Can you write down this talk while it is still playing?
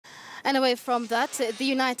And away from that, the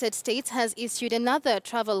United States has issued another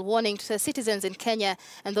travel warning to citizens in Kenya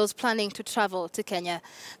and those planning to travel to Kenya.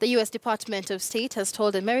 The U.S. Department of State has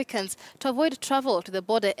told Americans to avoid travel to the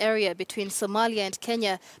border area between Somalia and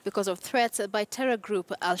Kenya because of threats by terror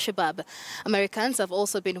group Al-Shabaab. Americans have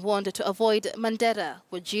also been warned to avoid Mandera,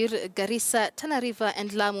 Wajir, Garissa, Tana River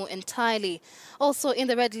and Lamu entirely. Also in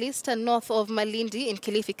the red list are north of Malindi in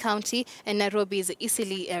Kilifi County and Nairobi's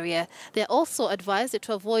Eastleigh area. They are also advised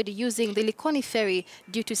to avoid using the Likoni Ferry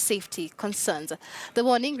due to safety concerns. The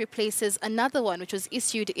warning replaces another one which was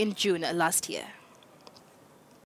issued in June last year.